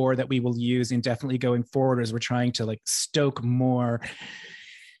metaphor that we will use indefinitely going forward as we're trying to stoke more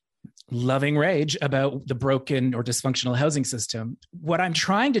loving rage about the broken or dysfunctional housing system. What I'm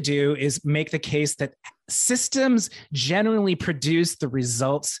trying to do is make the case that systems generally produce the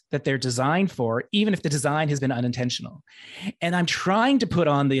results that they're designed for, even if the design has been unintentional. And I'm trying to put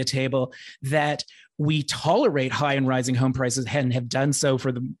on the table that we tolerate high and rising home prices and have done so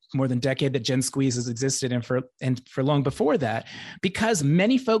for the more than decade that Gen Squeeze has existed and for long before that, because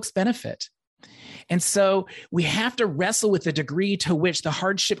many folks benefit. And so we have to wrestle with the degree to which the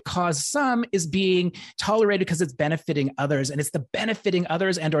hardship caused some is being tolerated because it's benefiting others. And it's the benefiting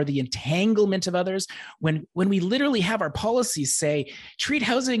others and or the entanglement of others when we literally have our policies say, treat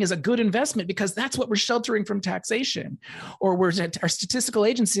housing as a good investment because that's what we're sheltering from taxation. Or our statistical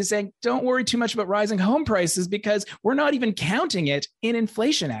agencies saying, don't worry too much about rising home prices because we're not even counting it in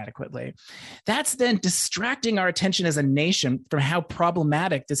inflation adequately. That's then distracting our attention as a nation from how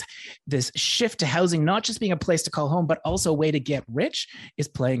problematic this shift to housing, not just being a place to call home, but also a way to get rich, is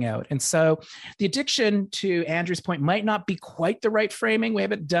playing out. And so the addiction, to Andrew's point, might not be quite the right framing. We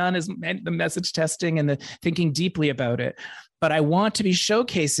haven't done as the message testing and the thinking deeply about it. But I want to be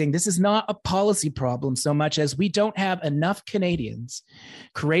showcasing this is not a policy problem so much as we don't have enough Canadians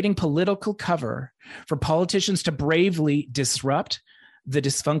creating political cover for politicians to bravely disrupt the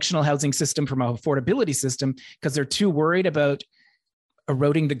dysfunctional housing system from an affordability system because they're too worried about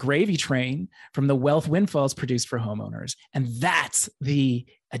eroding the gravy train from the wealth windfalls produced for homeowners. And that's the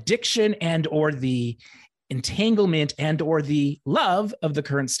addiction and or the entanglement and or the love of the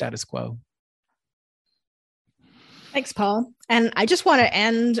current status quo. Thanks, Paul. And I just want to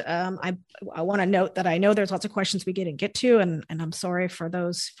end. I want to note that I know there's lots of questions we didn't get to, and I'm sorry for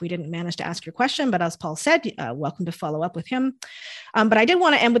those if we didn't manage to ask your question. But as Paul said, welcome to follow up with him. But I did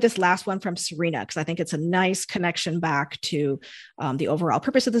want to end with this last one from Serena, because I think it's a nice connection back to the overall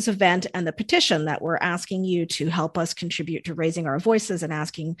purpose of this event and the petition that we're asking you to help us contribute to raising our voices and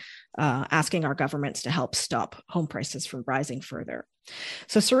asking our governments to help stop home prices from rising further.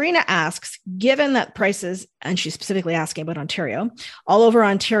 So Serena asks, given that prices, and she's specifically asking about Ontario, all over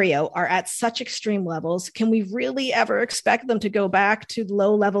Ontario are at such extreme levels, can we really ever expect them to go back to the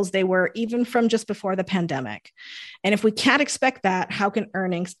low levels they were even from just before the pandemic? And if we can't expect that, how can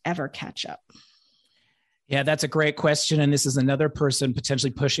earnings ever catch up? Yeah, that's a great question. And this is another person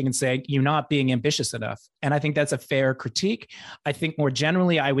potentially pushing and saying, you're not being ambitious enough. And I think that's a fair critique. I think more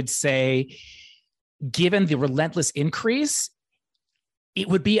generally, I would say, given the relentless increase, it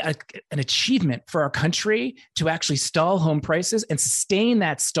would be an achievement for our country to actually stall home prices and sustain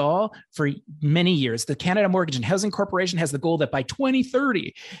that stall for many years. The Canada Mortgage and Housing Corporation has the goal that by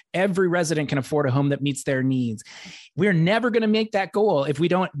 2030, every resident can afford a home that meets their needs. We're never going to make that goal if we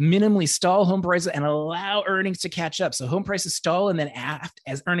don't minimally stall home prices and allow earnings to catch up. So home prices stall, and then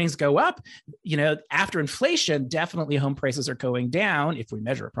as earnings go up, after inflation, definitely home prices are going down if we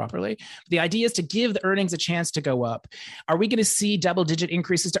measure it properly. The idea is to give the earnings a chance to go up. Are we going to see double-digit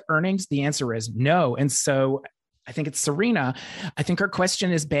increases to earnings? The answer is no. And so I think it's Serena. I think her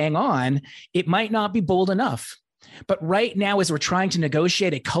question is bang on. It might not be bold enough. But right now, as we're trying to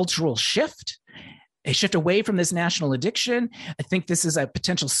negotiate a cultural shift, a shift away from this national addiction, I think this is a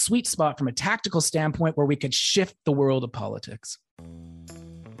potential sweet spot from a tactical standpoint where we could shift the world of politics.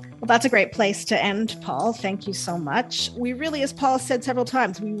 Well, that's a great place to end, Paul. Thank you so much. We really, as Paul said several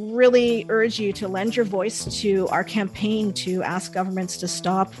times, we really urge you to lend your voice to our campaign to ask governments to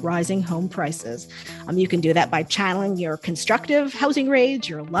stop rising home prices. You can do that by channeling your constructive housing rage,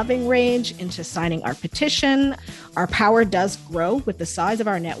 your loving rage, into signing our petition. Our power does grow with the size of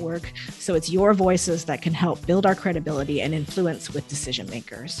our network, so it's your voices that can help build our credibility and influence with decision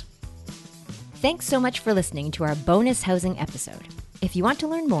makers. Thanks so much for listening to our bonus housing episode. If you want to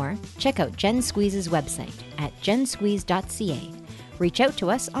learn more, check out Jen Squeeze's website at jensqueeze.ca. Reach out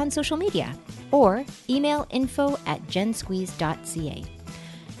to us on social media or email info@jensqueeze.ca.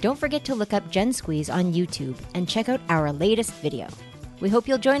 Don't forget to look up Jen Squeeze on YouTube and check out our latest video. We hope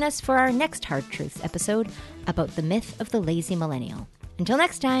you'll join us for our next Hard Truths episode about the myth of the lazy millennial. Until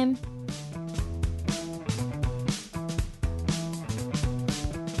next time.